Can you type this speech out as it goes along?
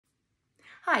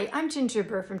Hi, I'm Ginger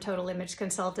Burr from Total Image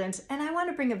Consultants, and I want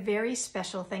to bring a very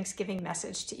special Thanksgiving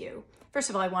message to you.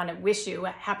 First of all, I want to wish you a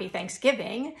happy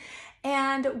Thanksgiving.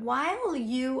 And while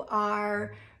you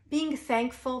are being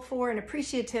thankful for and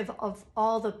appreciative of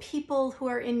all the people who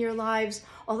are in your lives,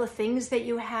 all the things that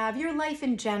you have, your life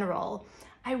in general,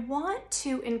 I want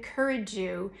to encourage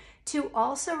you to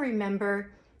also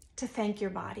remember to thank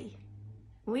your body.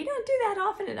 We don't do that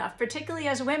often enough, particularly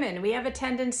as women. We have a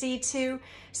tendency to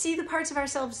see the parts of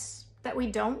ourselves that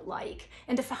we don't like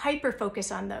and to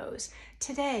hyper-focus on those.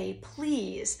 Today,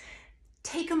 please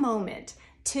take a moment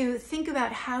to think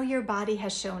about how your body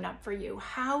has shown up for you,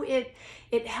 how it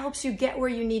helps you get where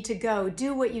you need to go,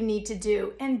 do what you need to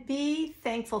do, and be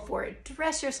thankful for it.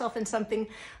 Dress yourself in something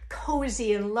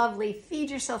cozy and lovely.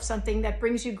 Feed yourself something that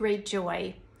brings you great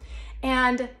joy.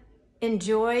 And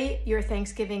enjoy your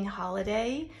Thanksgiving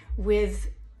holiday with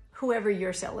whoever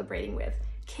you're celebrating with.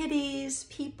 Kitties,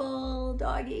 people,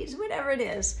 doggies, whatever it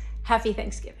is. Happy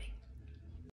Thanksgiving.